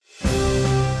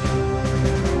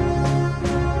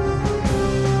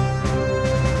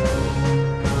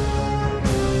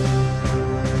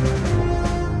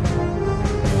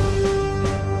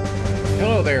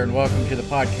welcome to the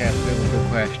podcast, Biblical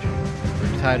Question.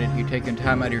 We're excited you've taken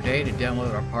time out of your day to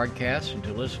download our podcast and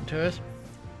to listen to us.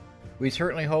 We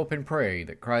certainly hope and pray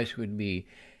that Christ would be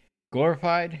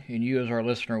glorified and you as our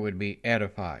listener would be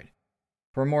edified.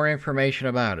 For more information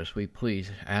about us, we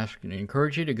please ask and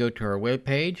encourage you to go to our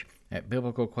webpage at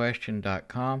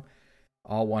biblicalquestion.com,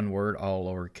 all one word, all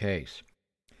lowercase.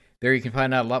 There you can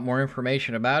find out a lot more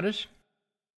information about us.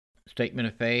 Statement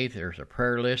of faith, there's a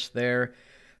prayer list there.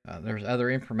 There's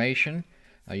other information.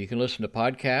 You can listen to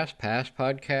podcasts, past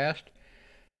podcasts.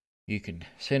 You can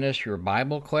send us your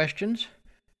Bible questions,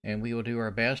 and we will do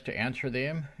our best to answer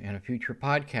them in a future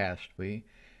podcast. We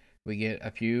get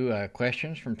a few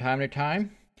questions from time to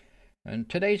time. And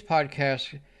today's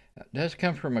podcast does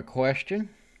come from a question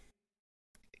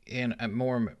and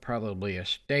more probably a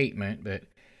statement, but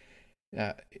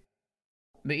the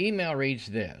email reads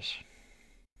this.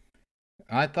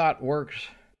 I thought works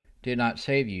did not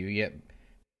save you, yet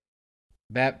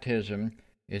baptism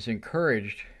is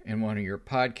encouraged in one of your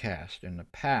podcasts in the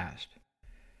past.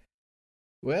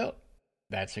 Well,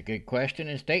 that's a good question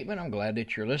and statement. I'm glad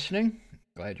that you're listening.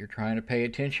 Glad you're trying to pay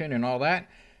attention and all that.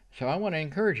 So I want to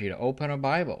encourage you to open a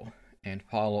Bible and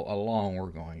follow along. We're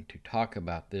going to talk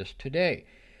about this today.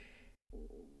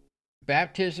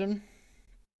 Baptism,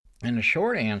 and the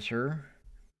short answer,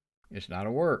 is not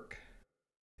a work.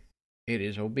 It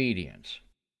is obedience.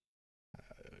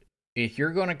 If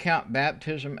you're going to count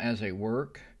baptism as a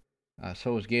work,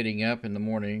 so is getting up in the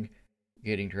morning,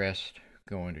 getting dressed,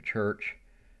 going to church,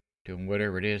 doing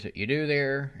whatever it is that you do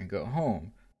there, and go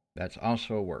home. That's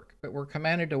also a work. But we're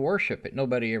commanded to worship it.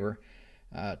 Nobody ever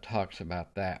talks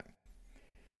about that.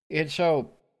 And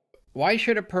so, why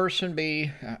should a person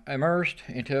be immersed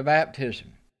into a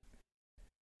baptism?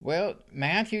 Well,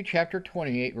 Matthew chapter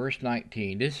 28, verse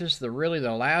 19. This is really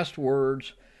the last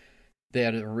words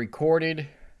that are recorded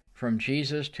from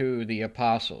Jesus to the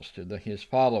apostles, to his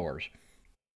followers.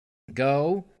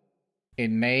 Go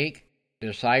and make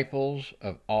disciples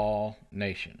of all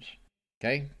nations.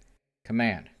 Okay?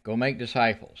 Command. Go make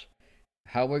disciples.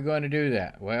 How are we going to do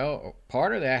that? Well,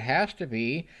 part of that has to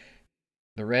be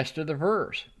the rest of the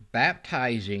verse.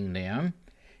 Baptizing them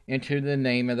into the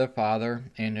name of the Father,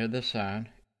 and of the Son,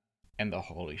 and the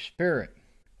Holy Spirit.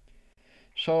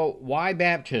 So, why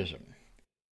baptism?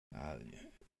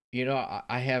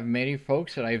 I have many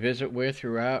folks that I visit with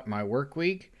throughout my work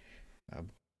week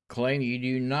claim you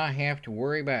do not have to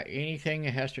worry about anything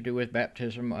that has to do with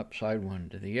baptism upside one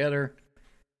to the other.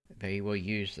 They will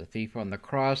use the thief on the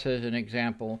cross as an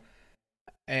example.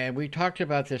 And we talked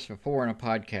about this before in a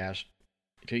podcast.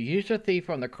 To use the thief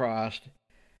on the cross,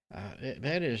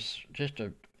 that is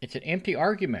it's an empty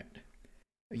argument.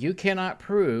 You cannot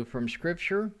prove from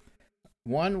Scripture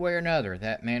one way or another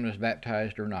that man was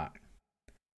baptized or not.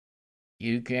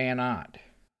 You cannot.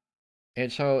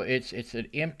 And so it's an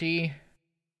empty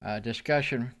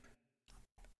discussion.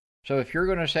 So if you're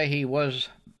going to say he was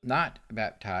not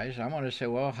baptized, I'm going to say,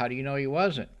 well, how do you know he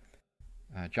wasn't?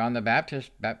 John the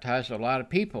Baptist baptized a lot of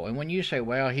people. And when you say,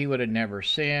 well, he would have never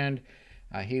sinned,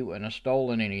 he wouldn't have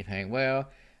stolen anything, well,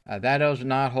 that does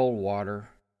not hold water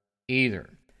either.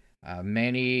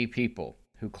 Many people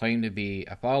who claim to be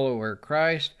a follower of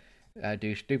Christ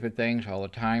do stupid things all the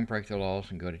time, break the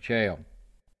laws, and go to jail.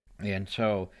 And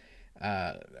so,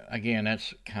 again,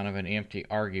 that's kind of an empty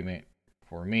argument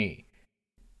for me.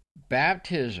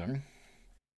 Baptism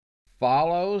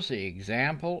follows the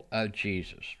example of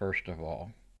Jesus, first of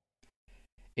all.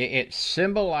 It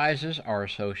symbolizes our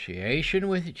association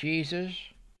with Jesus.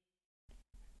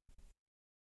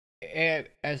 And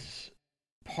as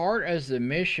part of the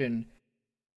mission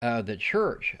of the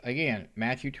church, again,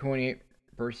 Matthew 28,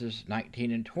 verses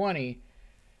 19 and 20,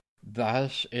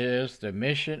 thus is the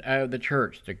mission of the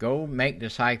church, to go make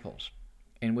disciples.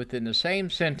 And within the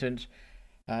same sentence,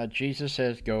 Jesus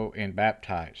says, go and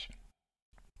baptize.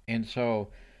 And so,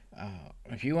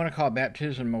 if you want to call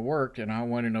baptism a work, then I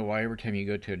want to know why every time you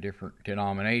go to a different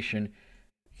denomination,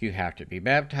 you have to be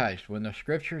baptized. When the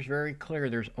Scripture is very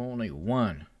clear, there's only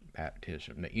one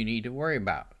baptism that you need to worry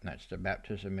about, and that's the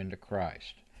baptism into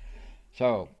Christ.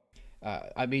 So,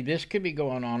 this could be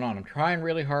going on. I'm trying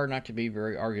really hard not to be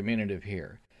very argumentative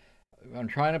here. I'm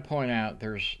trying to point out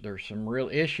there's some real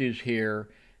issues here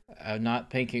of not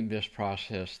thinking this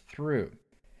process through.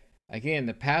 Again,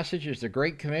 the passage is the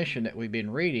Great Commission that we've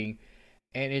been reading,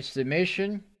 and it's the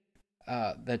mission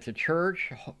that the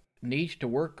church needs to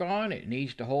work on. It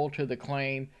needs to hold to the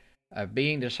claim of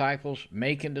being disciples,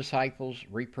 making disciples,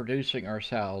 reproducing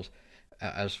ourselves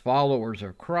as followers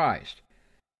of Christ.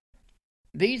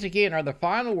 These, again, are the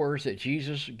final words that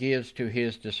Jesus gives to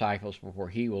his disciples before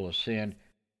he will ascend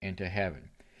into heaven.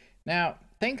 Now,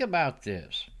 think about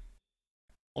this.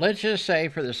 Let's just say,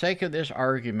 for the sake of this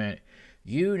argument,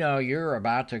 you know you're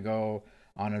about to go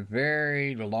on a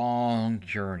very long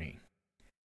journey.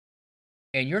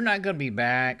 And you're not going to be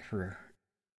back for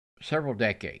several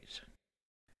decades.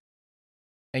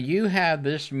 And you have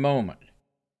this moment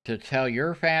to tell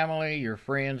your family, your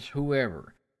friends,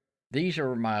 whoever, these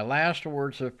are my last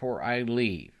words before I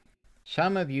leave.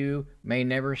 Some of you may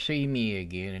never see me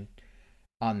again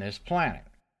on this planet.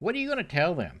 What are you going to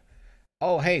tell them?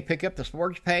 Oh, hey, pick up the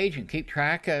sports page and keep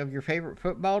track of your favorite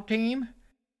football team?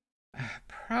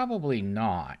 Probably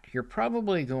not. You're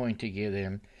probably going to give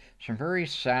them some very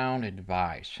sound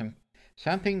advice,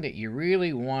 something that you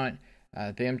really want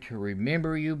them to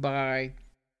remember you by.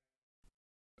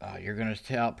 You're going to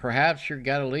tell, perhaps you've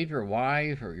got to leave your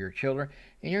wife or your children,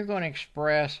 and you're going to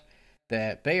express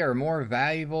that they are more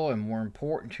valuable and more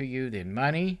important to you than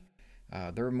money.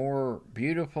 They're more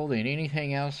beautiful than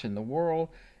anything else in the world.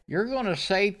 You're going to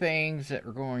say things that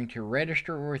are going to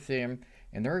register with them,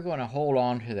 and they're going to hold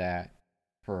on to that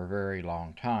for a very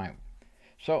long time.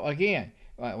 So again,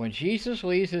 when Jesus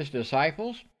leaves his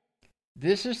disciples,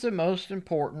 this is the most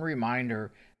important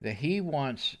reminder that he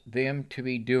wants them to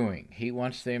be doing. He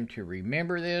wants them to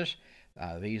remember this.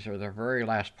 These are the very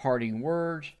last parting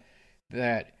words,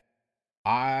 that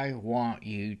I want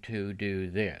you to do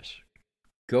this.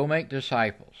 Go make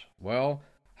disciples. Well,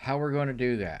 how are we going to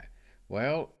do that?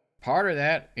 Well, part of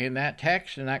that, in that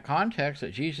text, in that context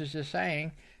that Jesus is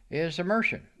saying, is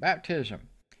immersion, baptism.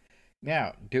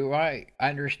 Now, do I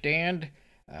understand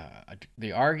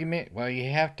the argument? Well, you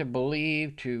have to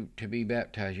believe to be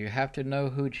baptized. You have to know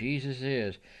who Jesus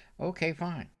is. Okay,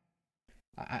 fine.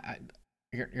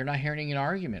 You're not hearing an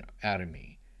argument out of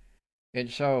me. And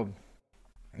so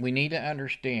we need to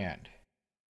understand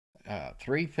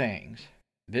three things.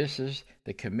 This is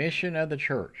the commission of the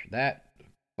church, that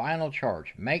final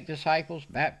charge. Make disciples,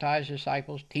 baptize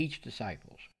disciples, teach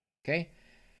disciples. Okay?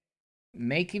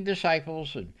 Making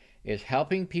disciples is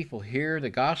helping people hear the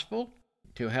gospel,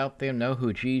 to help them know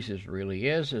who Jesus really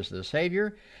is as the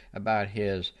Savior, about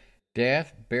his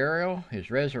death, burial,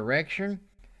 his resurrection,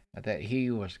 that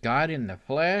he was God in the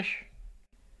flesh.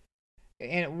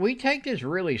 And we take this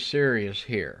really serious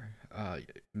here.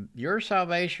 Your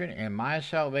salvation and my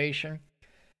salvation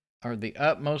are the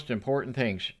utmost important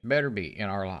things, better be, in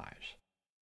our lives.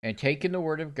 And taking the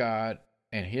Word of God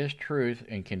and his truth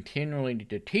and continually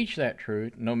to teach that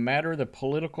truth, no matter the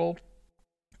political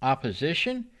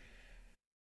opposition,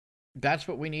 that's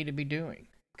what we need to be doing.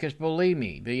 Because believe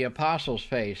me, the apostles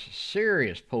faced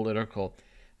serious political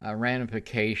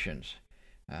ramifications,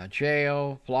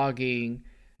 jail, flogging,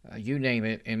 you name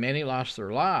it, and many lost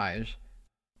their lives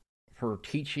for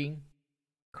teaching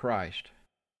Christ,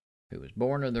 who was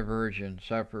born of the Virgin,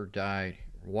 suffered, died,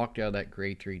 walked out of that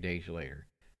grave 3 days later,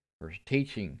 for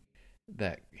teaching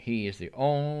that he is the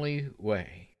only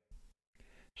way.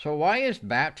 So why is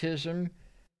baptism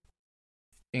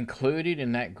included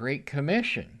in that great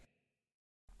commission?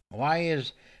 Why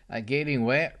is getting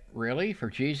wet, really, for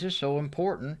Jesus so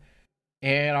important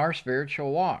in our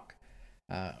spiritual walk?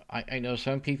 I know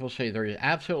some people say there is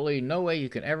absolutely no way you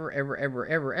can ever,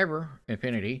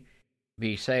 infinity,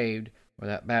 be saved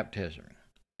without baptism.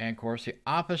 And of course, the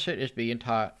opposite is being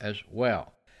taught as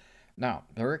well. Now,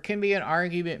 there can be an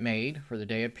argument made for the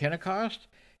day of Pentecost,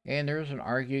 and there's an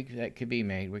argument that could be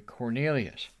made with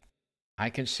Cornelius. I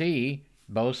can see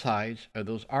both sides of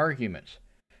those arguments.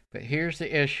 But here's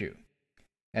the issue.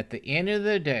 At the end of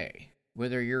the day,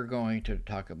 whether you're going to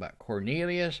talk about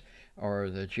Cornelius or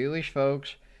the Jewish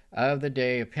folks of the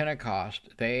day of Pentecost,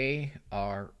 they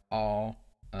are all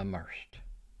immersed.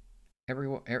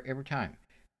 Every time.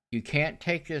 You can't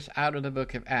take this out of the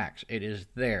book of Acts. It is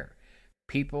there.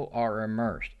 People are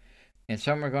immersed. And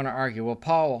some are going to argue, well,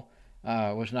 Paul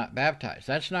was not baptized.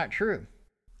 That's not true.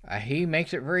 He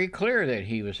makes it very clear that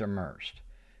he was immersed.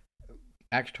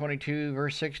 Acts 22,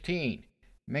 verse 16,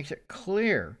 makes it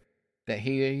clear that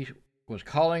he was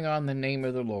calling on the name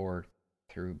of the Lord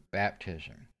through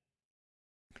baptism.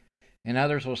 And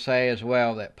others will say as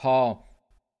well that Paul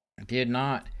did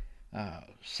not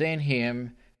send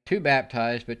him to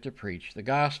baptize, but to preach the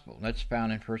gospel. That's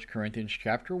found in 1 Corinthians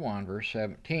chapter 1, verse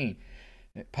 17.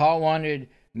 Paul wanted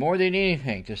more than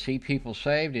anything to see people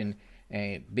saved and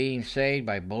being saved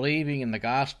by believing in the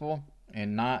gospel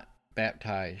and not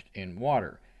baptized in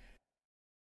water.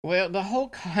 Well, the whole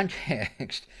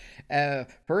context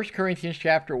of 1 Corinthians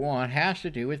chapter 1 has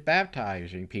to do with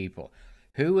baptizing people.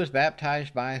 Who was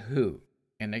baptized by who?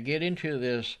 And they get into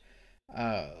this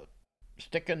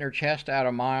sticking their chest out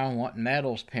a mile and wanting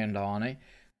medals pinned on it.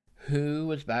 Who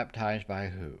was baptized by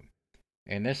who?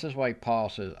 And this is why Paul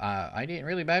says, I didn't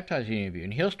really baptize any of you.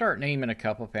 And he'll start naming a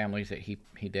couple of families that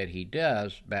he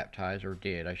does baptize, or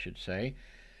did, I should say.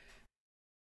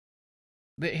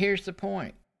 But here's the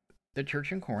point. The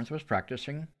church in Corinth was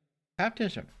practicing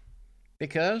baptism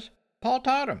because Paul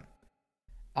taught them.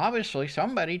 Obviously,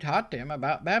 somebody taught them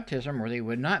about baptism, or they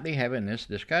would not be having this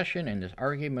discussion and this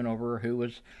argument over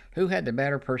who had the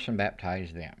better person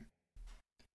baptize them.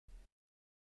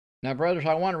 Now, brothers,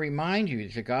 I want to remind you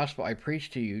that the gospel I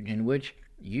preached to you, in which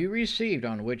you received,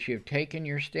 on which you have taken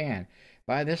your stand,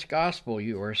 by this gospel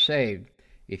you are saved,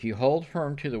 if you hold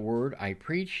firm to the word I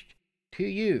preached to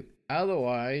you.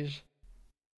 Otherwise,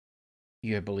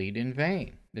 you have believed in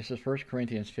vain. This is 1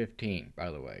 Corinthians 15,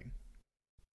 by the way.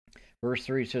 Verse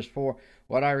 3 says, For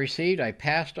what I received I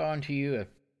passed on to you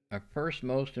of first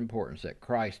most importance, that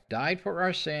Christ died for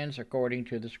our sins according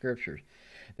to the Scriptures,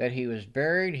 that he was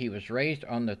buried, he was raised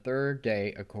on the third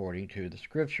day according to the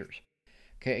Scriptures.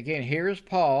 Okay, again, here's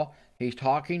Paul. He's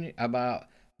talking about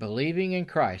believing in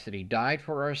Christ, that he died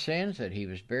for our sins, that he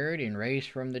was buried and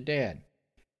raised from the dead.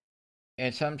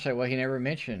 And some say, well, he never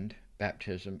mentioned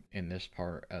baptism in this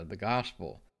part of the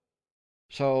gospel.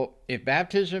 So if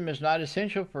baptism is not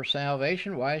essential for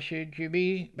salvation, why should you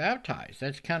be baptized?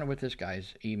 That's kind of what this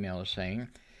guy's email is saying.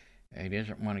 He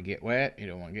doesn't want to get wet. He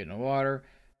don't want to get in the water.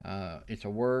 It's a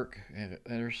work.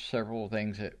 There's several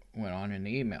things that went on in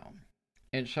the email.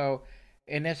 And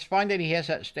it's fine that he has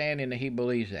that stand and that he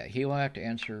believes that. He will have to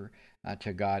answer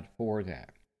to God for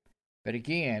that. But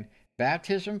again,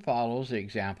 baptism follows the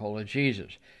example of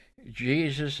Jesus.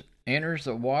 Jesus enters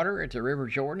the water at the River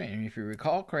Jordan, and if you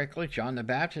recall correctly, John the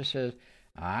Baptist says,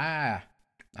 I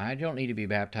don't need to be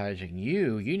baptizing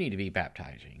you. You need to be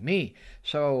baptizing me.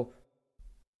 So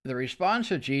the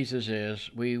response of Jesus is,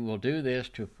 we will do this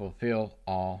to fulfill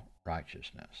all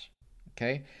righteousness.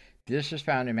 Okay? This is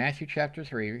found in Matthew chapter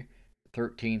 3,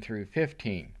 13 through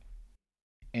 15.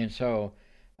 And so,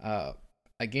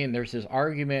 again, there's this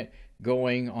argument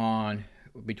going on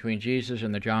between Jesus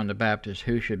and the John the Baptist,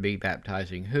 who should be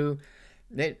baptizing who.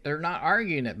 They're not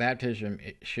arguing that baptism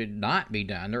should not be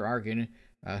done. They're arguing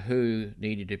who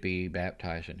needed to be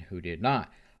baptized and who did not.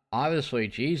 Obviously,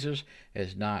 Jesus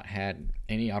has not had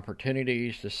any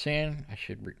opportunities to sin.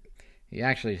 He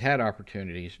actually has had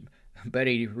opportunities, but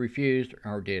he refused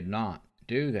or did not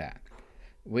do that.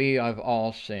 We have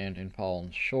all sinned and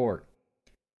fallen short.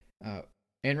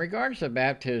 In regards to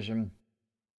baptism,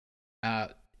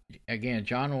 again,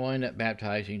 John will end up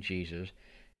baptizing Jesus.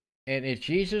 And if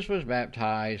Jesus was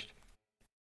baptized,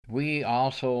 we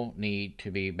also need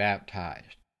to be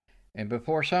baptized. And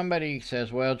before somebody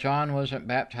says, well, John wasn't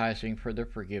baptizing for the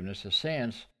forgiveness of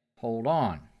sins, hold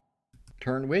on.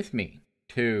 Turn with me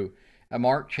to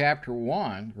Mark chapter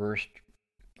 1, verse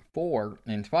 4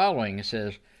 and following. It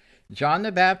says, John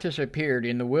the Baptist appeared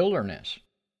in the wilderness,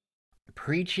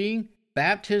 preaching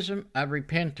baptism of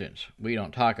repentance. We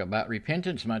don't talk about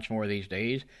repentance much more these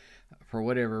days for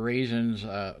whatever reasons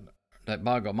that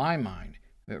boggle my mind.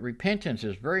 But repentance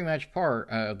is very much part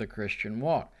of the Christian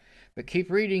walk. But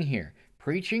keep reading here.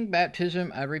 Preaching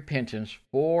baptism of repentance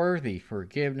for the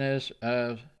forgiveness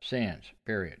of sins.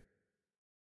 Period.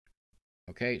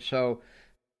 Okay, so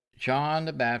John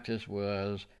the Baptist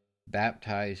was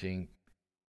baptizing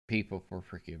people for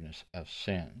forgiveness of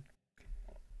sin.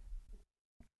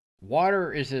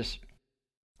 Water is this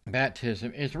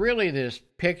baptism, is really this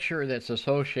picture that's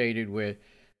associated with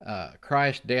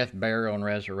Christ's death, burial, and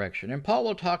resurrection. And Paul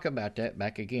will talk about that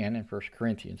back again in 1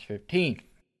 Corinthians 15.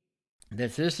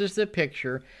 That this is the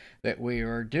picture that we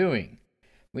are doing.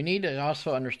 We need to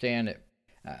also understand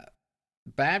that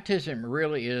baptism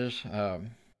really is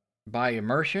by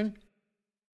immersion.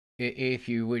 If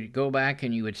you would go back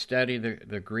and you would study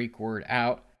the Greek word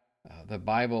out, the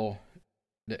Bible,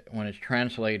 when it's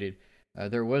translated,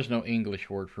 there was no English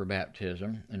word for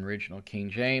baptism in original King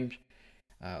James.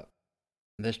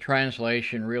 This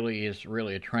translation really is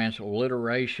a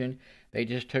transliteration. They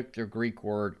just took the Greek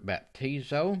word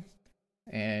baptizo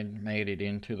and made it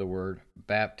into the word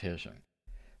baptism.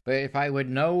 But if I would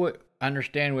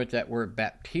understand what that word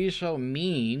baptizo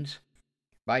means,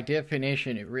 by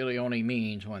definition, it really only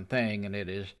means one thing, and it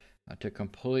is to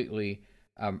completely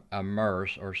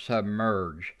immerse or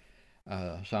submerge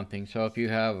something. So if you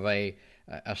have a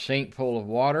sink full of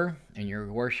water and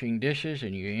you're washing dishes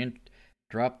and you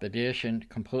drop the dish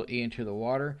completely into the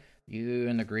water, you,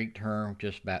 in the Greek term,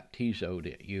 just baptizoed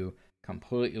it. You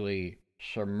completely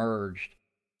submerged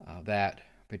that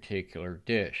particular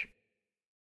dish.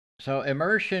 So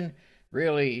immersion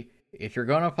really, if you're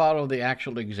going to follow the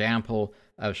actual example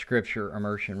of Scripture,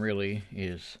 immersion really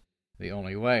is the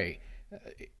only way.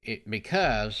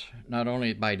 because not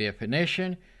only by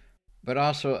definition, but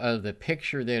also of the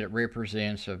picture that it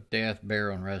represents of death,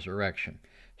 burial, and resurrection.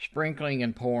 Sprinkling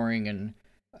and pouring and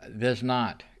does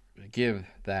not give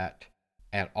that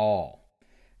at all.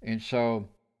 And so,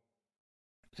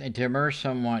 and to immerse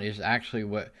someone is actually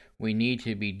what we need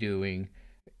to be doing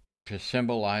to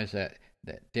symbolize that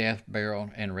death, burial,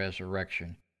 and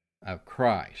resurrection of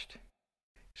Christ.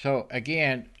 So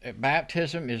again,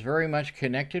 baptism is very much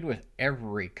connected with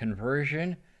every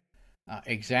conversion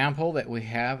example that we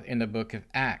have in the book of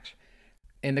Acts.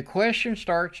 And the question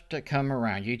starts to come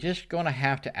around. You're just going to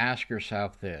have to ask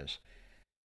yourself this.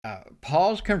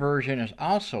 Paul's conversion is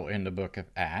also in the book of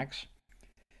Acts.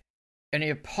 And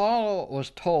if Paul was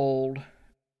told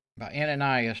by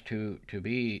Ananias to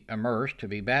be immersed, to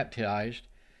be baptized,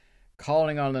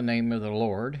 calling on the name of the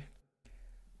Lord,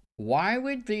 why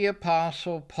would the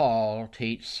Apostle Paul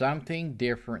teach something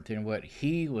different than what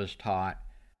he was taught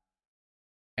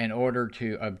in order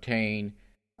to obtain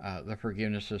the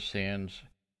forgiveness of sins,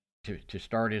 to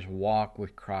start his walk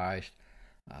with Christ?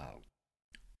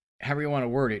 However you want to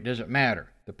word it, doesn't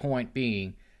matter. The point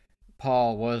being,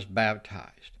 Paul was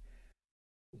baptized.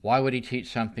 Why would he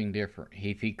teach something different?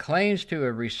 If he claims to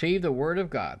have received the Word of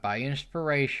God by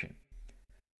inspiration,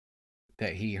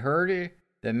 that he heard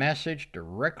the message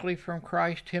directly from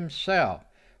Christ himself,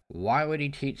 why would he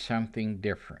teach something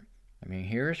different? I mean,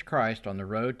 here's Christ on the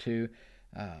road to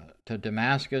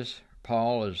Damascus.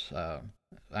 Paul is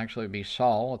actually be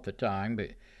Saul at the time, but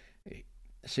he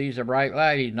sees a bright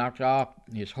light. He's knocked off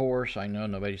his horse. I know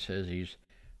nobody says he's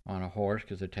on a horse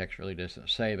because the text really doesn't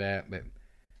say that, but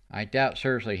I doubt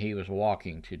seriously he was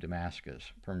walking to Damascus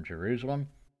from Jerusalem.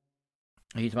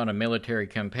 He's on a military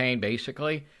campaign,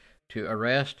 basically, to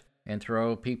arrest and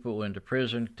throw people into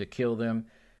prison, to kill them,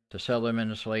 to sell them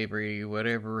into slavery,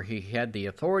 whatever. He had the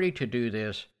authority to do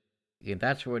this, and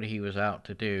that's what he was out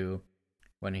to do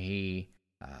when he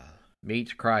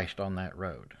meets Christ on that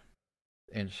road.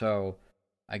 And so,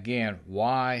 again,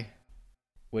 why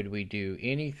would we do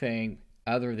anything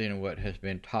other than what has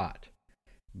been taught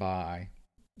by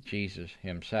Jesus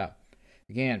himself?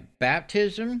 Again,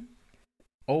 baptism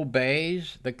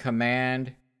obeys the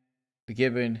command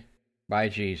given by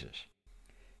Jesus.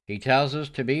 He tells us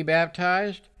to be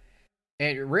baptized,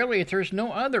 and really, if there's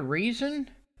no other reason,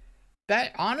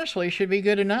 that honestly should be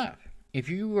good enough. If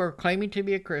you are claiming to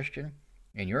be a Christian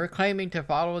and you're claiming to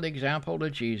follow the example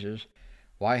of Jesus,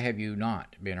 why have you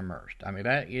not been immersed? I mean,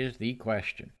 that is the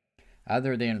question.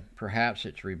 Other than perhaps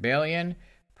it's rebellion,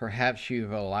 perhaps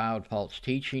you've allowed false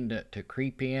teaching to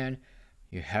creep in,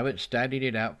 you haven't studied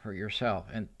it out for yourself.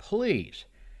 And please,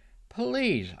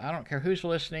 I don't care who's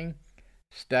listening,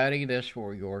 study this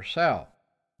for yourself.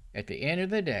 At the end of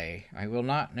the day, I will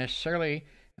not necessarily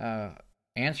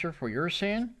answer for your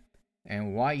sin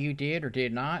and why you did or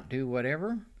did not do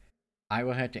whatever. I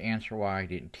will have to answer why I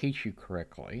didn't teach you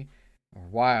correctly or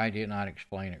why I did not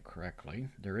explain it correctly.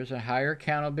 There is a higher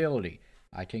accountability.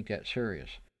 I take that serious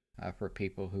for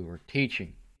people who are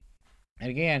teaching. And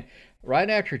again, right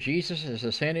after Jesus is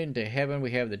ascended into heaven,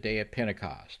 we have the day of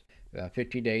Pentecost.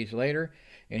 50 days later,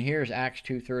 and here's Acts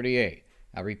 2:38.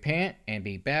 Repent and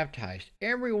be baptized,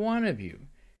 every one of you,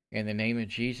 in the name of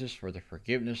Jesus for the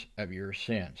forgiveness of your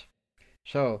sins.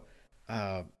 So,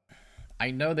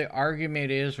 I know the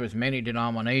argument is with many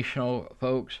denominational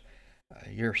folks,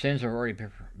 your sins have already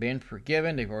been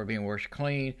forgiven, they've already been washed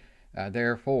clean,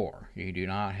 therefore, you do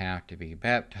not have to be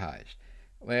baptized.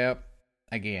 Well,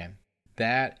 again,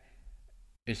 that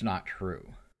is not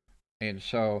true. And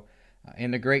so,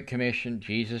 in the Great Commission,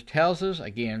 Jesus tells us,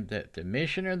 again, that the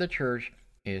mission of the church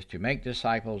is to make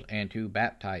disciples and to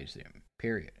baptize them,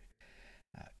 period.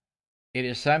 It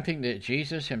is something that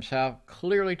Jesus himself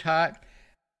clearly taught.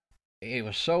 It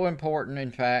was so important,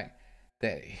 in fact,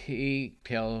 that he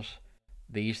tells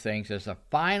these things as the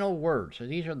final words. So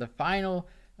these are the final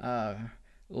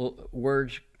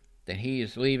words that he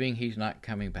is leaving. He's not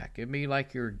coming back. It'd be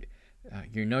like you're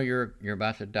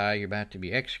about to die, you're about to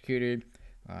be executed,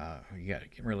 you got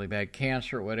really bad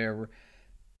cancer or whatever,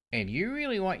 and you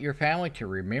really want your family to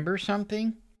remember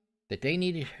something that they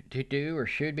need to do or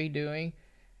should be doing,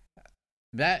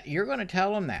 that you're going to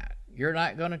tell them that. You're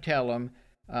not going to tell them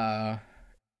that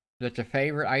the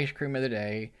favorite ice cream of the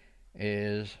day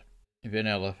is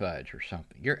vanilla fudge or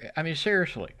something.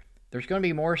 Seriously, there's going to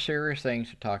be more serious things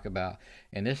to talk about,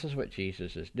 and this is what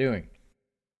Jesus is doing.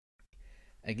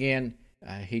 Again,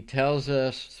 he tells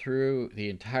us through the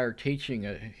entire teaching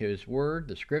of his word,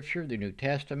 the scripture, the New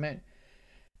Testament,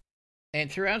 and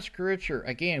throughout scripture,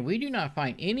 again, we do not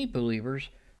find any believers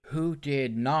who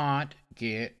did not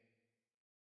get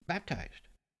baptized.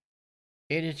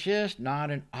 It is just not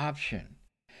an option.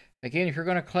 Again, if you're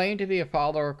going to claim to be a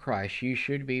follower of Christ, you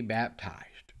should be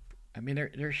baptized. I mean,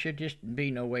 there should just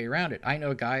be no way around it. I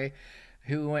know a guy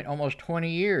who went almost 20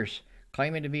 years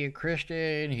claiming to be a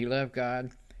Christian, he loved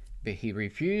God, but he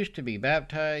refused to be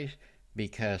baptized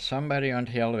because somebody on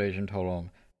television told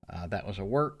him that was a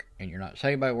work and you're not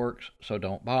saved by works, so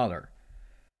don't bother.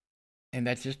 And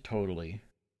that's just totally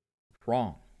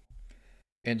wrong.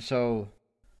 And so,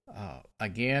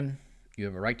 again, you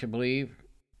have a right to believe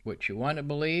what you want to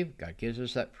believe. God gives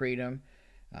us that freedom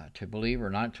to believe or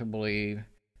not to believe.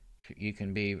 You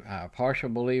can be a partial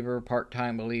believer,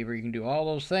 part-time believer. You can do all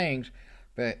those things,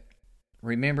 but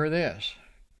remember this.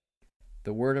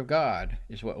 The Word of God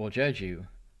is what will judge you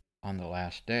on the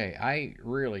last day. I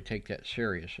really take that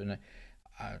serious, and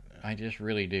I just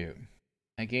really do.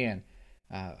 Again,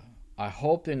 I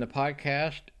hope in the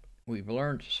podcast we've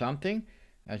learned something.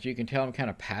 As you can tell, I'm kind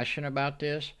of passionate about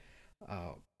this.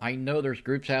 I know there's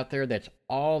groups out there that's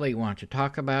all they want to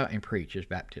talk about and preach is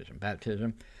baptism.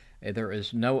 Baptism. There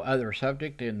is no other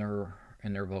subject in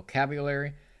their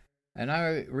vocabulary. And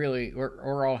I really,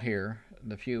 we're all here.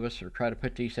 The few of us are trying to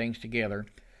put these things together.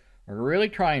 We're really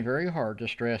trying very hard to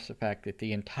stress the fact that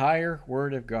the entire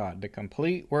Word of God, the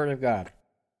complete Word of God,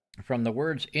 from the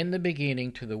words in the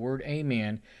beginning to the word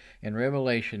amen in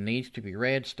Revelation, needs to be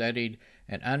read, studied,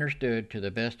 and understood to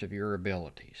the best of your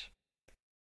abilities.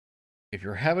 If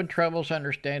you're having troubles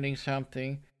understanding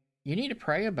something, you need to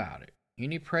pray about it. You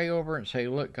need to pray over it and say,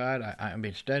 look, God, I've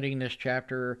been studying this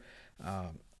chapter.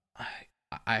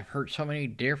 I've heard so many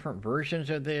different versions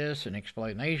of this and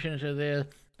explanations of this.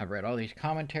 I've read all these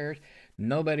commentaries.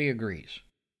 Nobody agrees.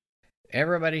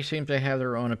 Everybody seems to have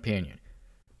their own opinion.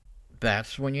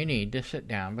 That's when you need to sit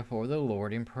down before the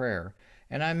Lord in prayer.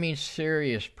 And I mean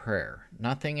serious prayer,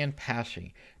 nothing in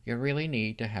passing. You really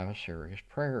need to have a serious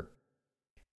prayer.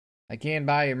 Again,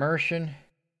 by immersion,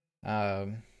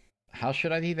 how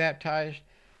should I be baptized?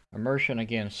 Immersion,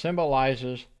 again,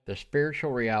 symbolizes the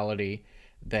spiritual reality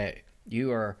that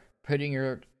you are putting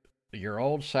your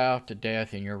old self to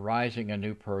death and you're rising a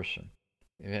new person.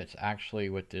 That's actually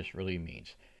what this really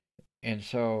means. And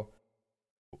so,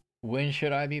 when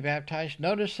should I be baptized?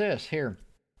 Notice this here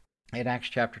in Acts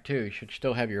chapter 2. You should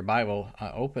still have your Bible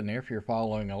open there if you're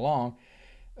following along.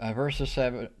 Verses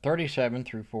 37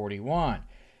 through 41.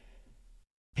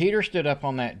 Peter stood up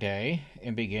on that day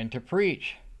and began to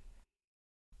preach.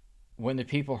 When the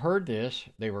people heard this,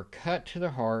 they were cut to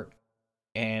the heart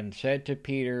and said to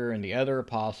Peter and the other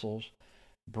apostles,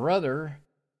 brothers,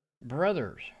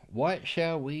 what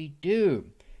shall we do?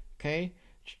 Okay,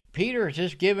 Peter has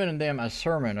just given them a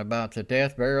sermon about the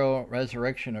death, burial,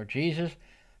 resurrection of Jesus.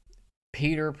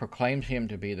 Peter proclaims him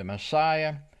to be the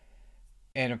Messiah,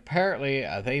 and apparently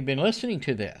they've been listening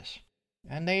to this,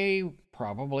 and they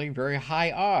probably very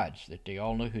high odds that they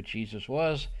all knew who Jesus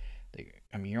was.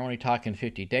 You're only talking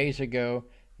 50 days ago.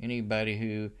 Anybody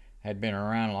who had been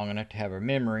around long enough to have a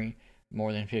memory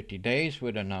more than 50 days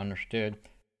would have understood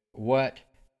what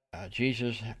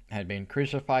Jesus had been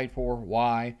crucified for,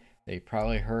 why. They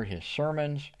probably heard his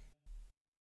sermons.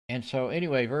 And so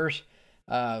anyway, verse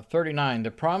 39,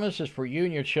 the promise is for you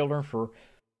and your children, for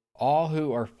all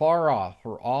who are far off,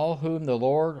 for all whom the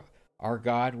Lord our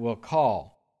God will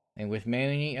call. And with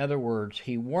many other words,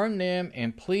 he warned them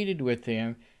and pleaded with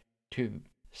them to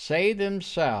save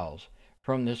themselves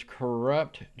from this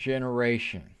corrupt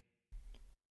generation.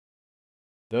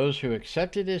 Those who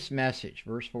accepted this message,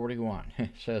 verse 41,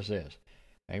 says this,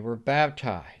 they were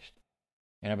baptized,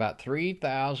 and about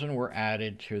 3,000 were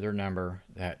added to their number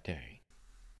that day.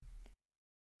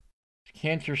 It's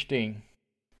interesting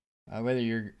whether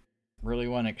you really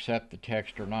want to accept the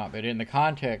text or not, but in the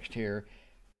context here,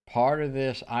 part of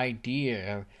this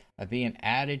idea of being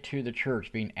added to the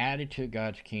church, being added to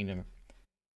God's kingdom,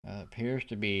 appears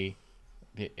to be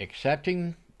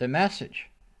accepting the message.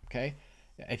 Okay?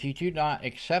 If you do not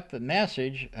accept the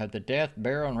message of the death,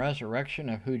 burial, and resurrection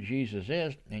of who Jesus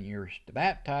is, and you're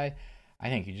baptized, I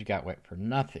think you just got wet for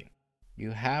nothing.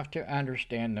 You have to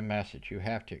understand the message. You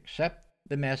have to accept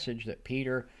the message that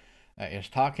Peter is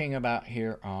talking about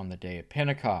here on the day of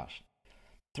Pentecost.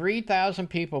 3,000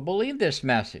 people believed this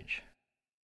message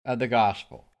of the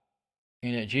gospel,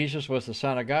 and that Jesus was the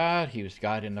Son of God. He was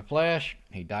God in the flesh.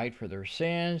 He died for their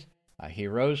sins. He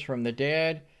rose from the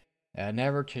dead,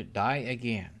 never to die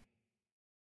again.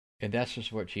 And that's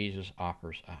just what Jesus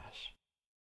offers us.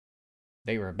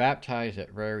 They were baptized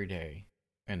that very day,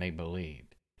 and they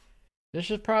believed. This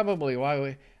is probably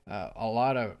why a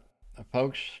lot of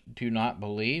folks do not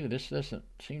believe. This doesn't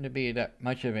seem to be that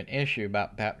much of an issue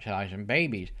about baptizing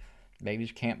babies.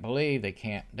 Babies can't believe.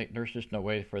 There's just no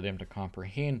way for them to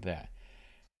comprehend that.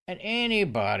 And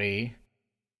anybody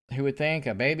who would think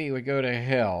a baby would go to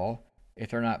hell if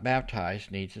they're not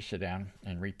baptized needs to sit down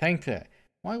and rethink that.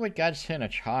 Why would God send a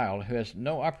child who has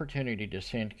no opportunity to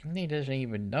sin? He doesn't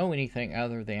even know anything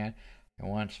other than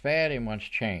once fed and once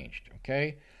changed,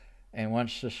 okay? And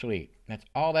wants to sleep. That's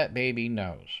all that baby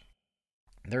knows.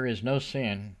 There is no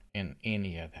sin in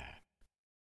any of that.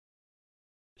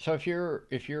 So if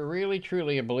you're really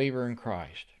truly a believer in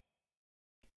Christ,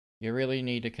 you really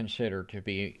need to consider to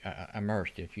be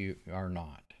immersed if you are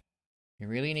not. You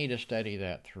really need to study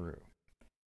that through.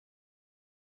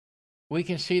 We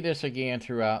can see this again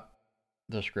throughout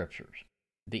the scriptures.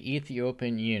 The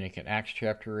Ethiopian eunuch in Acts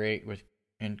chapter 8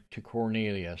 to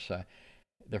Cornelius,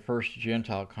 the first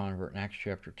Gentile convert in Acts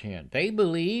chapter 10. They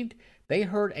believed, they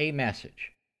heard a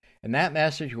message. And that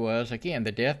message was, again,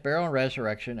 the death, burial, and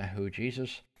resurrection of who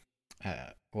Jesus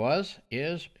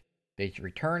is, he's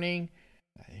returning,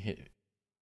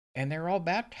 and they're all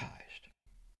baptized.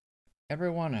 Every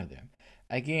one of them.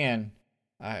 Again,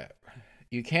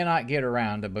 you cannot get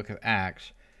around the book of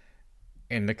Acts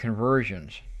and the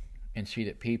conversions and see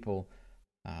that people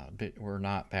that were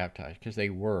not baptized, because they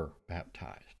were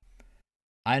baptized.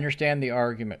 I understand the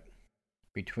argument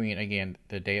between, again,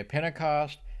 the day of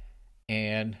Pentecost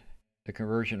and the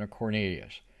conversion of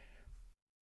Cornelius.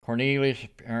 Cornelius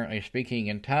apparently speaking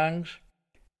in tongues.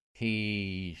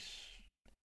 He's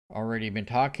already been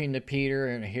talking to Peter,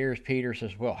 and here's Peter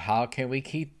says, well, how can we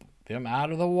keep them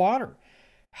out of the water?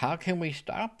 How can we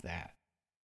stop that?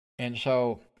 And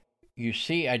so you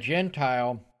see a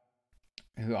Gentile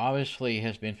who obviously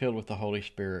has been filled with the Holy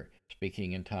Spirit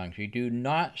speaking in tongues. You do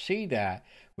not see that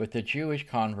with the Jewish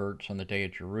converts on the day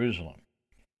of Jerusalem.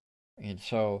 And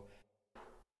so,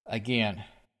 again,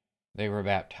 they were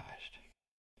baptized.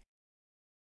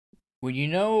 When you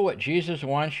know what Jesus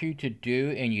wants you to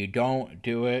do and you don't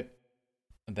do it,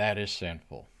 that is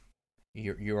sinful.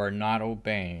 You are not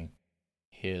obeying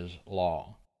his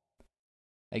law.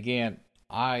 Again,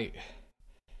 I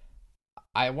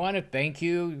want to thank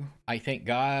you. I thank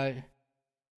God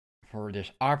for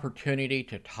this opportunity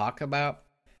to talk about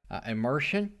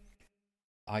immersion.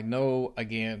 I know,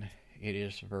 again, it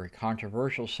is a very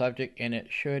controversial subject, and it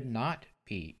should not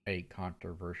be a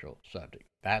controversial subject.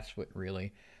 That's what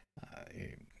really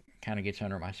kind of gets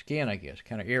under my skin, I guess,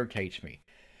 kind of irritates me.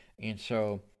 And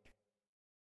so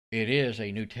it is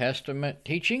a New Testament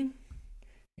teaching.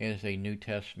 It is a New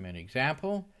Testament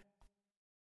example.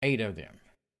 8 of them.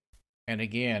 And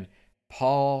again,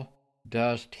 Paul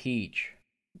does teach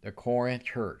the Corinth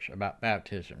church about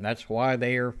baptism. That's why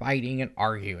they are fighting and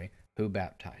arguing who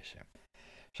baptized them.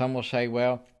 Some will say,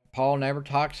 well, Paul never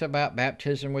talks about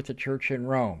baptism with the church in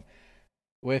Rome.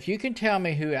 Well, if you can tell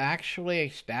me who actually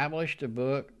established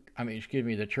the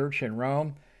church in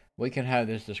Rome, we can have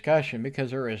this discussion, because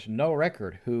there is no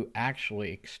record who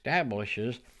actually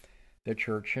establishes the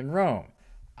church in Rome.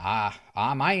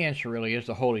 My answer really is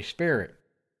the Holy Spirit.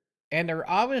 And they're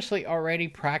obviously already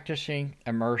practicing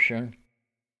immersion,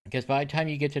 because by the time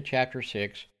you get to chapter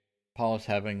 6, Paul is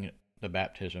having the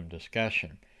baptism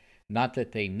discussion. Not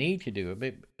that they need to do it,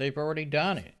 but they've already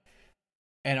done it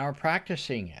and are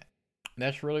practicing it.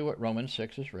 That's really what Romans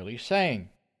 6 is really saying.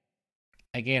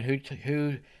 Again,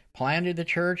 who planted the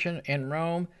church in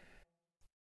Rome?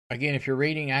 Again, if you're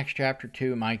reading Acts chapter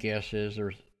 2, my guess is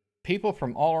there's people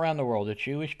from all around the world, the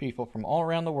Jewish people from all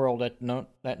around the world at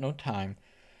no time,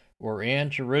 were in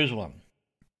Jerusalem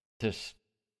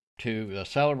to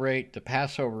celebrate the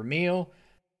Passover meal,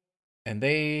 and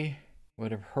they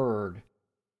would have heard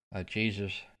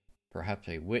Jesus. Perhaps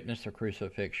they witnessed the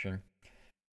crucifixion.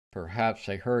 Perhaps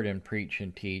they heard him preach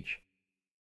and teach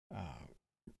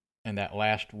in that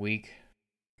last week,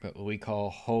 what we call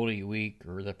Holy Week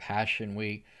or the Passion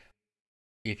Week.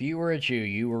 If you were a Jew,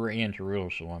 you were in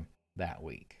Jerusalem that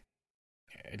week.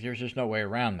 There's just no way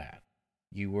around that.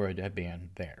 You would have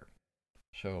been there.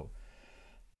 So,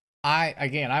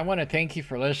 I want to thank you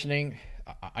for listening.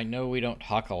 I know we don't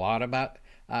talk a lot about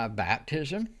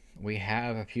baptism. We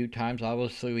have a few times.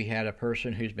 Obviously, we had a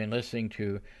person who's been listening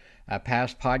to a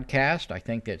past podcast. I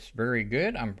think that's very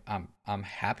good. I'm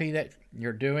happy that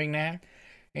you're doing that,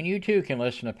 and you too can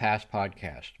listen to past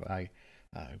podcasts by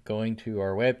going to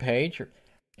our webpage.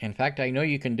 In fact, I know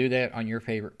you can do that on your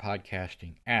favorite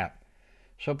podcasting app.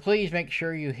 So please make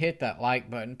sure you hit that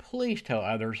like button. Please tell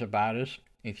others about us.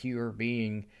 If you are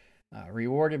being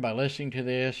rewarded by listening to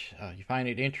this, you find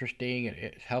it interesting,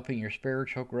 it's helping your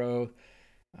spiritual growth.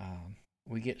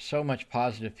 We get so much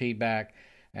positive feedback,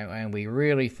 and we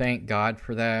really thank God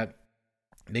for that,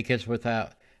 because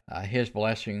without his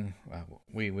blessing,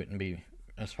 we wouldn't be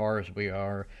as far as we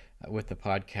are with the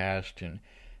podcast. And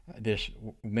this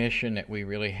mission that we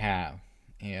really have.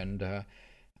 And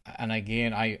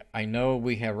again, I know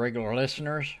we have regular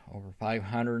listeners, over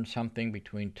 500 and something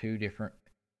between two different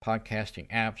podcasting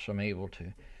apps. I'm able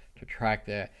to track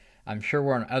that. I'm sure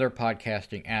we're on other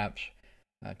podcasting apps.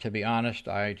 To be honest,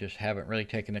 I just haven't really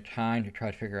taken the time to try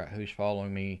to figure out who's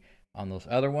following me on those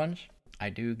other ones. I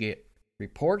do get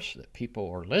reports that people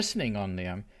are listening on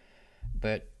them.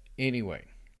 But anyway,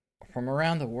 from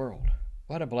around the world,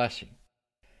 what a blessing.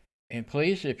 And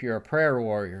please, if you're a prayer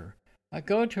warrior,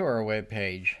 go to our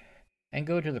webpage and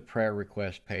go to the prayer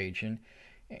request page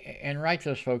and write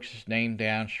those folks' name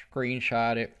down,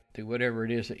 screenshot it, do whatever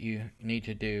it is that you need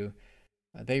to do.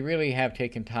 They really have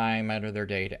taken time out of their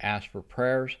day to ask for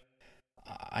prayers.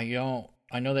 I know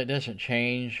that doesn't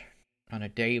change on a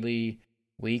daily,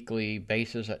 weekly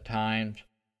basis at times,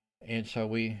 and so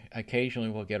we occasionally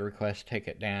will get a request to take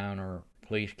it down or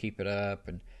please keep it up,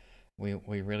 and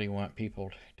we really want people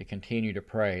to continue to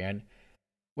pray, and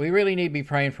we really need to be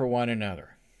praying for one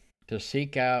another, to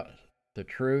seek out the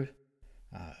truth.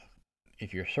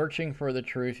 If you're searching for the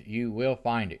truth, you will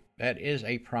find it. That is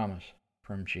a promise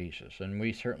from Jesus, and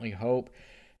we certainly hope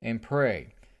and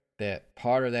pray that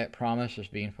part of that promise is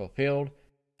being fulfilled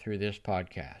through this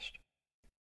podcast.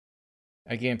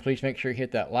 Again, please make sure you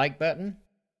hit that like button.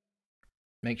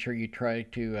 Make sure you try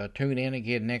to tune in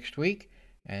again next week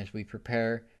as we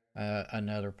prepare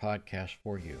another podcast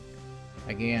for you.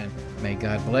 Again, may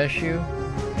God bless you,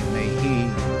 and may He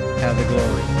have the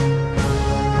glory.